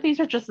like that, but these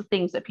are just the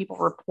things that people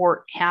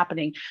report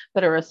happening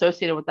that are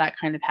associated with that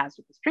kind of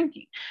hazardous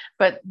drinking.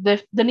 But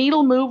the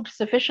needle moved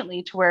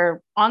sufficiently to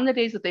where on the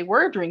days that they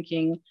were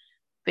drinking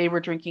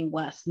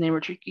less, and they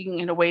were drinking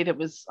in a way that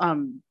was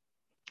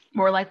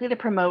more likely to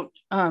promote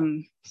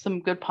some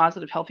good,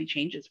 positive, healthy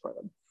changes for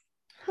them.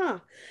 Huh.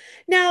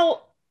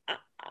 Now,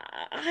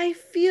 I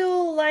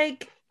feel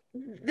like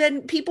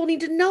then people need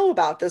to know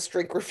about this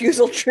drink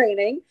refusal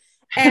training.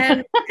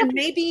 And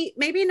maybe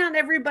not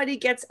everybody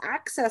gets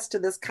access to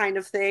this kind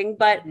of thing,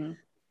 but Mhm.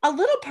 a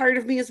little part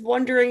of me is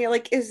wondering,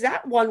 like, is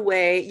that one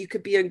way you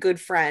could be a good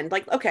friend?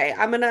 Like, okay,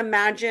 I'm gonna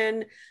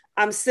imagine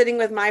I'm sitting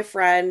with my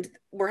friend,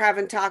 we're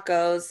having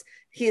tacos.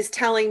 He's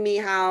telling me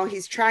how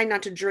he's trying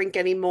not to drink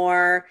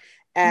anymore,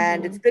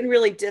 and it's Mhm. been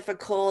really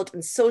difficult,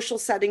 and social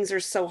settings are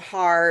so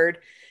hard.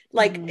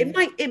 Like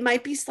Mhm. it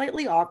might be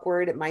slightly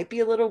awkward, it might be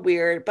a little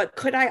weird, but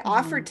could I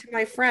offer Mhm. to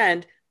my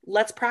friend,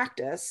 let's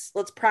practice.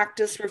 Let's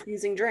practice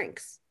refusing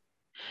drinks.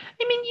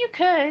 I mean, you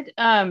could.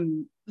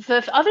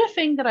 The other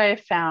thing that I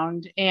have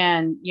found,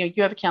 and you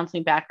have a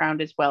counseling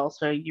background as well,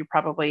 so you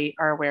probably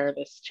are aware of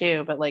this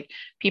too. But like,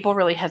 people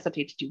really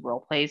hesitate to do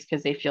role plays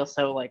because they feel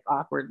so like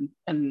awkward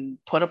and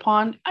put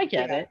upon. I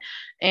get Yeah. it,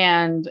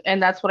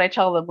 and that's what I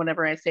tell them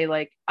whenever I say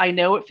like, I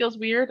know it feels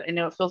weird, I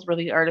know it feels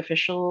really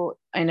artificial,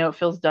 I know it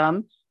feels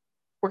dumb.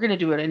 We're gonna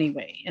do it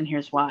anyway, and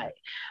here's why.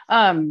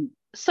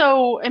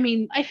 So I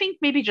mean, I think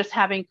maybe just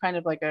having kind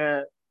of like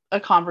a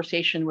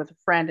conversation with a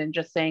friend and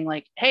just saying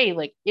like, hey,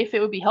 like if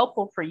it would be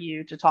helpful for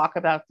you to talk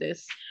about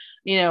this,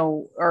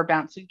 or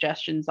bounce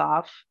suggestions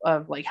off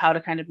of like how to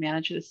kind of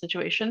manage this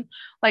situation.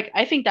 Like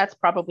I think that's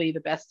probably the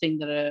best thing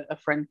that a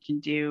friend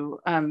can do,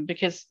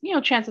 because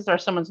chances are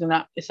someone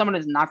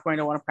is not going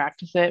to want to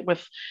practice it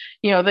with,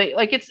 they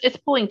like it's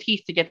pulling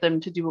teeth to get them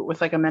to do it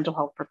with like a mental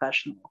health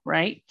professional,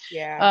 right?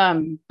 Yeah.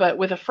 But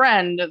with a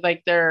friend,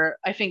 like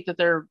I think that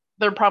they're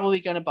probably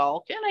going to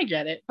balk, and I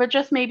get it, but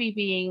just maybe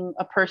being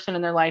a person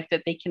in their life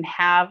that they can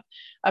have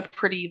a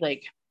pretty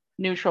like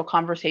neutral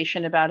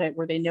conversation about it,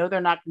 where they know they're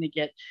not going to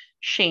get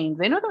shamed,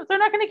 they know that they're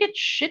not going to get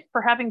shit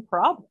for having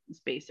problems,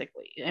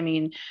 basically. I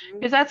mean, Mhm.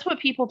 because that's what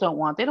people don't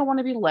want. They don't want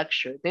to be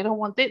lectured. They don't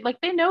want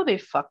they know they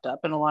fucked up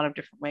in a lot of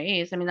different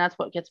ways. I mean, that's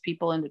what gets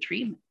people into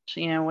treatment,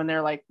 when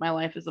they're like, my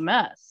life is a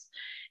mess.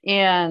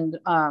 And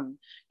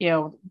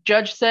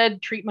judge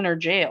said treatment or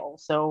jail,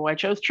 so I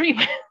chose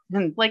treatment.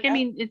 And like, I Yeah.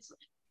 mean, it's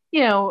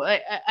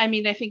I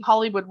mean, I think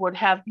Hollywood would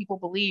have people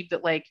believe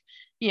that like,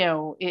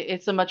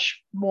 it's a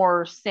much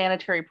more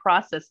sanitary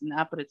process than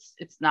that, but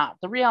it's not.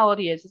 The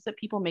reality is that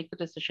people make the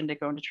decision to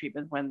go into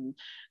treatment when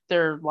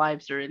their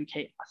lives are in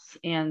chaos.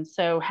 And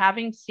so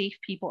having safe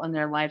people in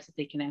their lives that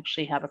they can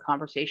actually have a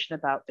conversation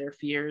about their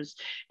fears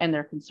and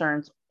their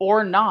concerns,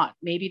 or not.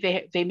 Maybe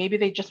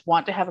they just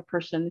want to have a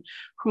person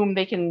whom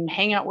they can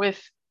hang out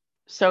with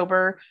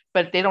sober,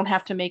 but they don't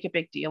have to make a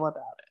big deal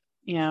about it.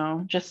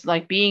 Just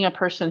like being a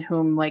person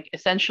whom like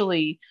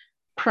essentially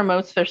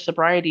promotes their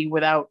sobriety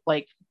without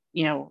like,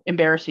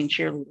 embarrassing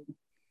cheerleading.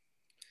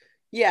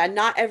 Yeah,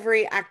 not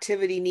every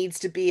activity needs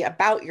to be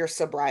about your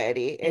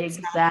sobriety. It's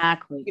not,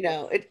 Exactly.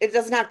 it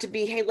doesn't have to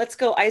be, hey, let's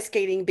go ice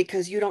skating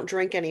because you don't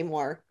drink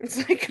anymore. It's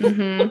like,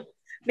 Mm-hmm.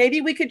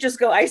 maybe we could just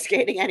go ice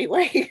skating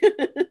anyway.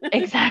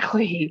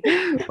 Exactly.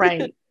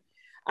 Right.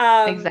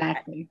 Um,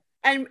 Exactly.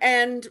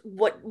 and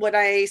what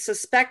I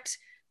suspect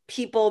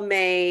people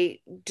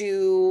may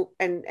do,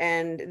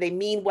 and they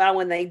mean well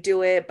when they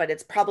do it, but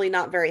it's probably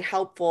not very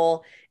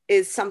helpful,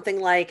 is something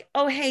like,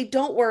 oh, hey,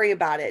 don't worry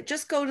about it,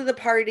 just go to the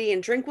party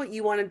and drink what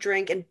you want to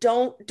drink, and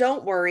don't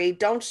worry,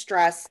 don't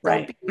stress, don't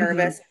Right. be Mm-hmm.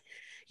 nervous.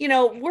 We're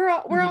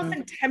Mm-hmm.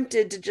 often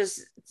tempted to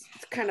just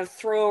kind of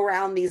throw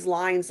around these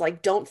lines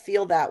like, don't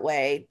feel that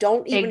way,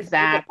 don't even think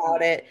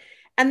about Exactly. it,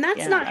 and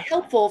that's not Yeah.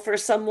 helpful for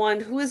someone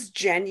who is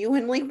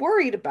genuinely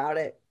worried about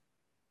it.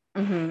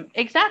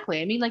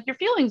 Exactly. I mean, like your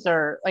feelings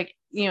are like,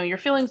 your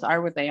feelings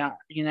are what they are,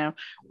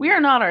 We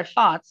are not our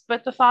thoughts,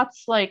 but the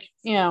thoughts, like,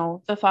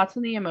 the thoughts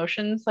and the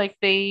emotions, like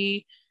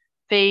they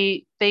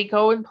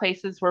go in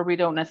places where we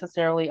don't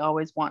necessarily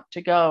always want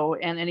to go.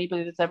 And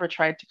anybody that's ever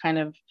tried to kind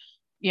of,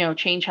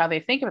 change how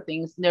they think of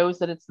things knows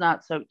that it's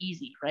not so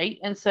easy, right?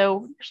 And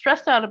so you're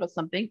stressed out about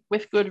something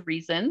with good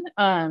reason.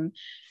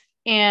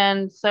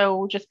 And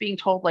so just being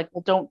told like,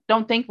 well,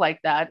 don't think like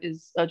that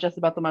is just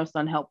about the most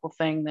unhelpful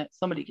thing that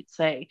somebody could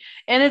say.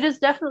 And it is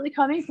definitely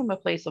coming from a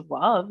place of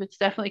love. It's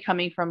definitely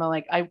coming from a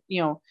like, I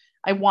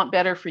want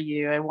better for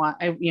you. I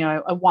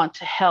want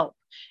to help.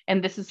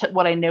 And this is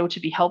what I know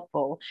to be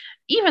helpful.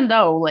 Even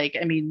though like,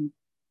 I mean,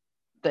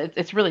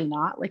 it's really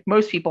not. Like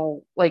most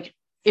people, like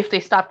if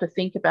they stop to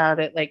think about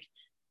it, like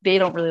they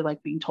don't really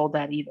like being told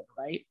that either,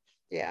 right?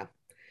 Yeah.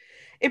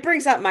 It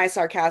brings out my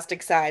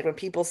sarcastic side when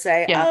people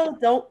say, Yeah.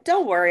 "Oh,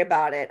 don't worry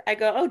about it." I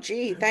go, "Oh,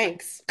 gee,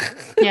 thanks."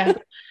 Yeah.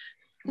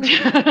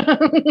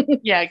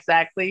 Yeah,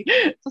 exactly.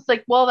 It's just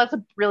like, well, that's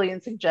a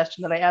brilliant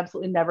suggestion that I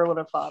absolutely never would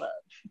have thought of.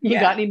 You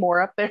got Yeah. any more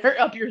up there,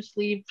 up your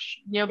sleeve,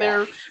 Yeah.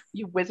 there,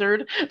 you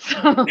wizard?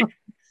 So,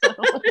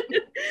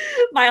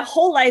 My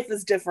whole life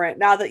is different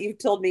now that you've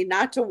told me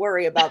not to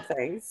worry about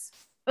things.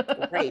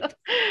 Great.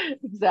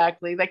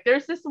 exactly. Like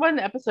there's this one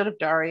episode of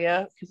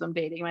Daria, because I'm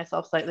dating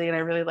myself slightly and I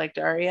really like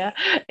Daria.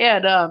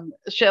 And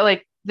she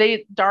like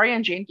Daria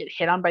and Jane get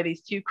hit on by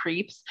these two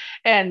creeps.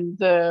 And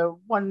the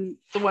one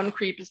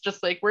creep is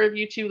just like, where have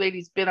you two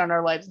ladies been on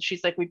our lives? And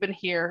she's like, we've been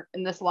here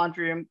in this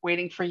laundry room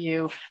waiting for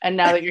you. And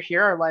now that you're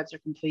here, our lives are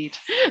complete.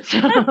 So,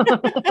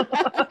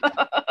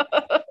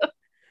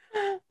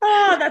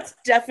 Ah, that's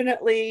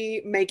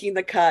definitely making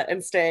the cut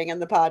and staying in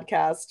the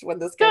podcast when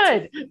this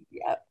gets. good.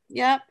 Yeah.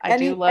 Yeah. I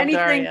do love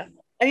Anything Daria.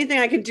 anything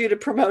I can do to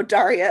promote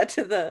Daria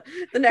to the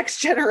next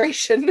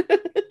generation.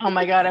 Oh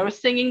my God, I was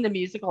singing the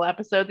musical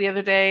episode the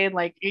other day, and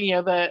like,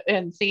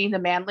 and singing the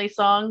Manly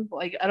song.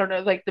 Like, I don't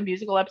know, like the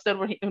musical episode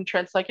when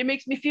Trent's like, it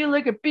makes me feel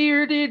like a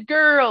bearded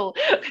girl.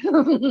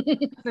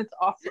 It's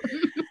awesome.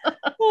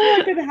 Oh,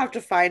 I'm gonna have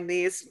to find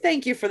these.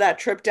 Thank you for that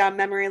trip down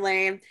memory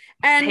lane.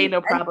 And Hey,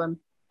 no problem.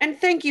 and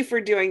thank you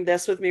for doing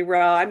this with me, Ro.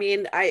 I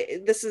mean,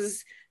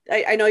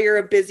 I know you're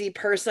a busy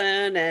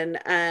person,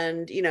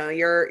 and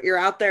you're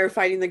out there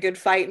fighting the good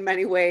fight in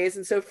many ways.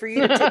 And so for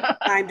you to take the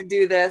time to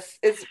do this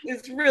is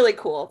really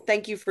cool.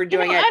 Thank you for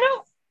doing it.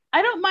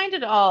 I don't mind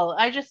at all.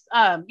 I just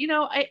I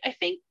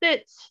think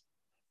that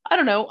I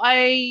don't know.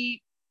 I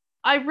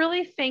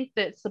really think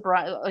that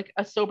like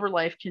a sober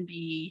life can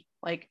be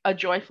like a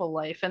joyful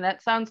life. And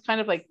that sounds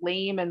kind of like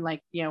lame and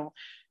like,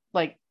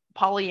 like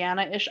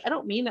Pollyanna-ish. I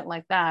don't mean it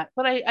like that,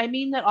 but I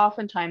mean that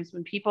oftentimes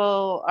when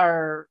people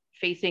are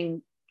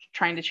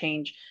trying to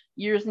change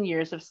years and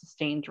years of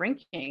sustained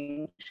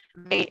drinking,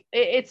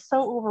 it's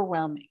so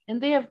overwhelming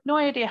and they have no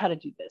idea how to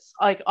do this.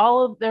 Like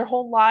all of their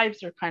whole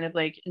lives are kind of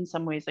like in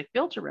some ways like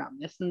built around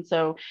this. And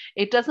so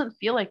it doesn't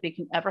feel like they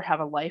can ever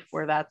have a life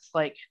where that's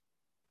like,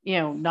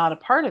 not a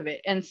part of it.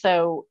 And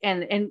so,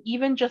 and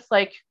even just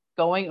like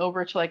going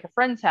over to like a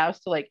friend's house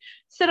to like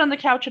sit on the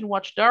couch and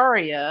watch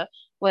Daria,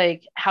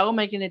 like how am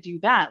I going to do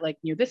that? Like,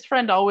 this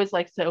friend always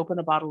likes to open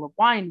a bottle of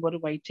wine. What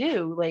do I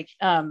do? Like,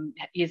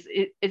 is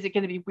it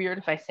going to be weird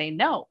if I say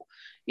no?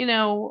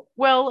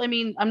 Well, I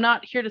mean, I'm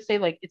not here to say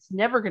like it's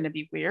never going to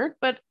be weird,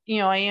 but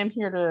I am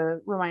here to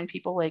remind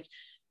people like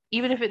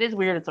even if it is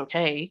weird, it's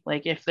okay.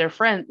 Like if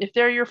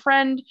they're your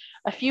friend,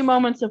 a few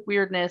moments of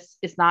weirdness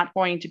is not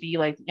going to be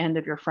like the end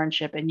of your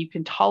friendship, and you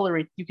can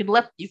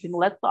let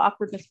the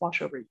awkwardness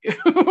wash over you,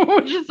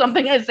 which is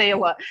something I say a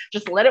lot.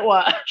 Just let it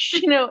wash,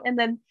 and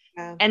then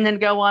and then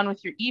go on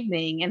with your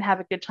evening and have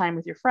a good time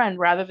with your friend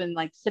rather than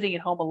like sitting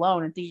at home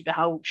alone and thinking about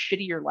how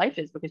shitty your life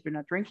is because you're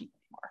not drinking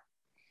anymore.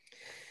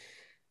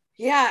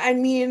 Yeah, I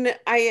mean,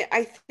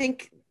 I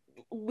think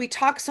we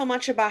talk so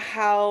much about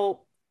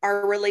how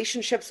our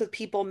relationships with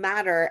people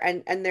matter,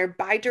 and they're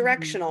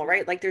bi-directional,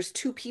 right? Like there's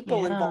two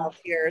people Yeah.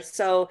 involved here.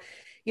 So,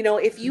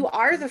 if you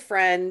are the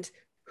friend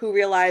who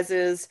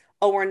realizes,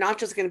 oh, we're not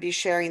just going to be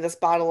sharing this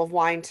bottle of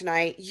wine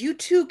tonight, you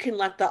too can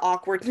let the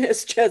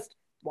awkwardness just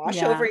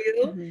wash over Yeah.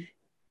 you, Mhm.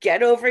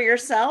 get over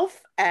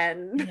yourself,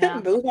 and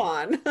Yeah. move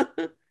on.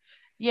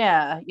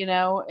 Yeah,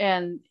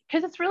 and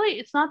because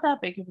it's not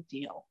that big of a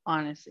deal,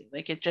 honestly.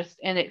 Like it just,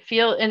 and I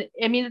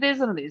mean, it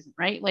is and it isn't,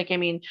 right? Like, I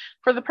mean,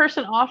 for the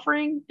person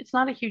offering, it's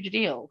not a huge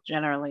deal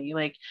generally.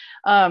 Like,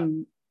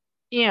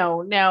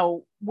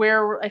 now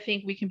where I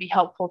think we can be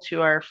helpful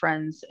to our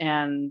friends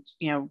and,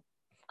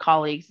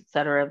 colleagues, et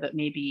cetera, that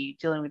may be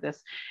dealing with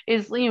this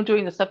is,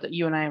 doing the stuff that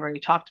you and I already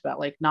talked about,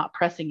 like not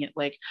pressing it,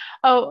 like,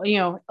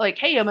 oh, like,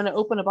 hey, I'm going to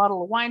open a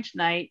bottle of wine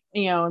tonight,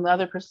 and the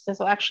other person says,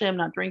 well, actually, I'm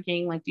not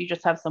drinking. Like, do you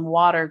just have some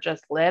water?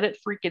 Just let it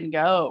freaking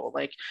go.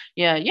 Like,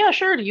 yeah,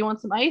 sure. Do you want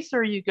some ice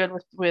or are you good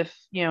with,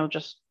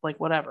 just like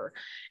whatever,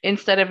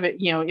 instead of it,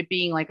 it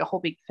being like a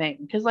whole big thing.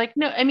 Because like,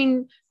 no, I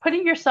mean,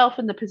 putting yourself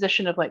in the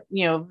position of like,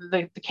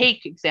 the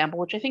cake example,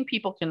 which I think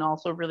people can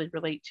also really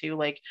relate to,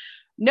 like,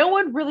 no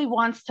one really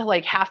wants to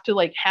like have to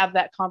like have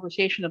that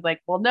conversation of like,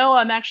 well, no,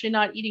 I'm actually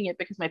not eating it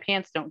because my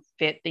pants don't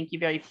fit. Thank you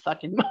very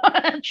fucking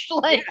much.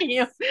 Like,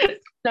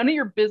 none of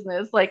your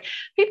business. Like,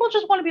 people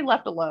just want to be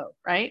left alone,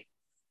 right?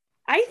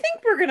 I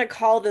think we're going to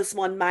call this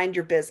one Mind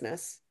Your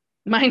Business.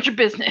 Mind your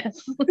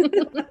business.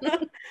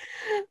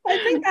 I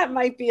think that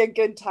might be a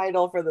good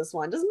title for this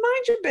one. Just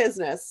mind your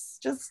business.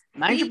 Just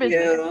Mind your be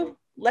business. you.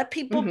 Let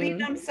people be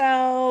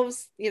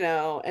themselves,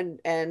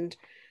 and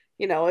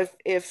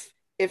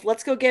if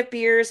let's go get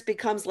beers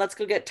becomes let's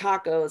go get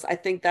tacos, I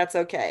think that's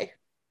okay.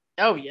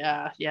 Oh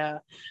yeah.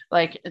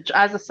 Like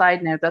as a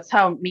side note, that's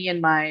how me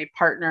and my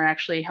partner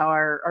actually, how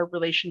our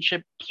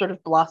relationship sort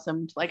of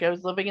blossomed. Like I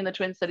was living in the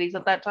Twin Cities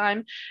at that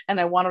time and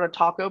I wanted a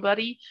taco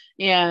buddy.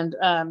 And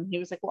he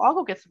was like, well, I'll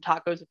go get some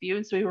tacos with you.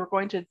 And so we were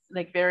going to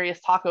like various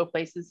taco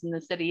places in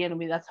the city,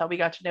 and that's how we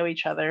got to know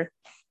each other.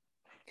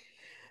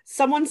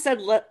 Someone said,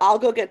 I'll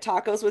go get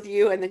tacos with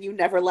you, and then you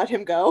never let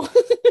him go.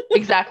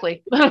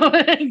 Exactly.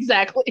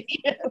 Exactly.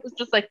 It was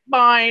just like,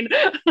 fine.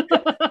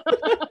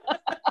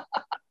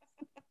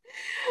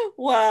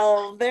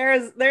 Well,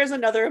 there's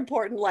another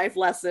important life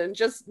lesson.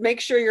 Just make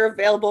sure you're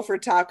available for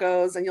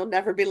tacos and you'll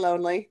never be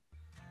lonely.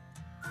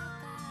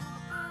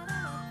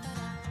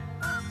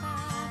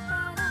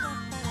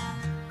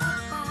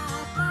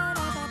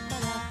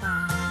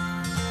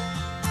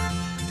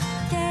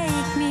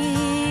 Take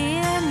me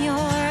in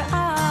your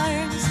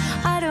arms.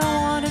 I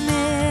don't want to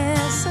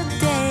miss a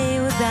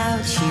day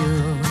without you.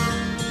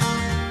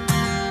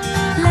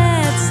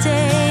 Let's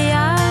stay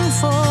young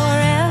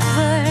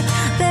forever.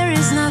 There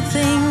is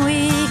nothing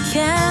we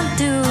can't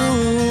do.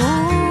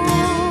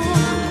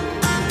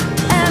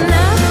 And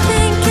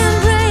nothing can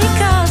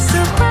break us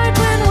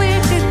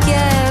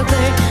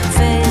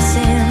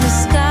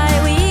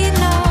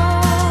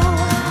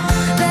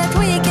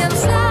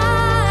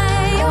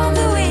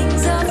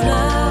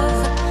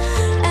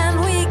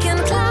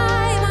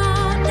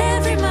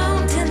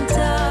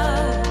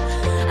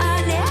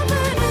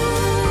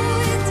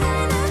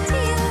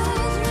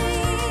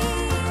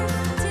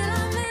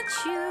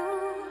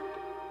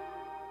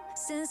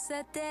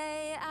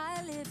birthday,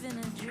 I live in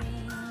a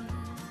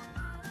dream.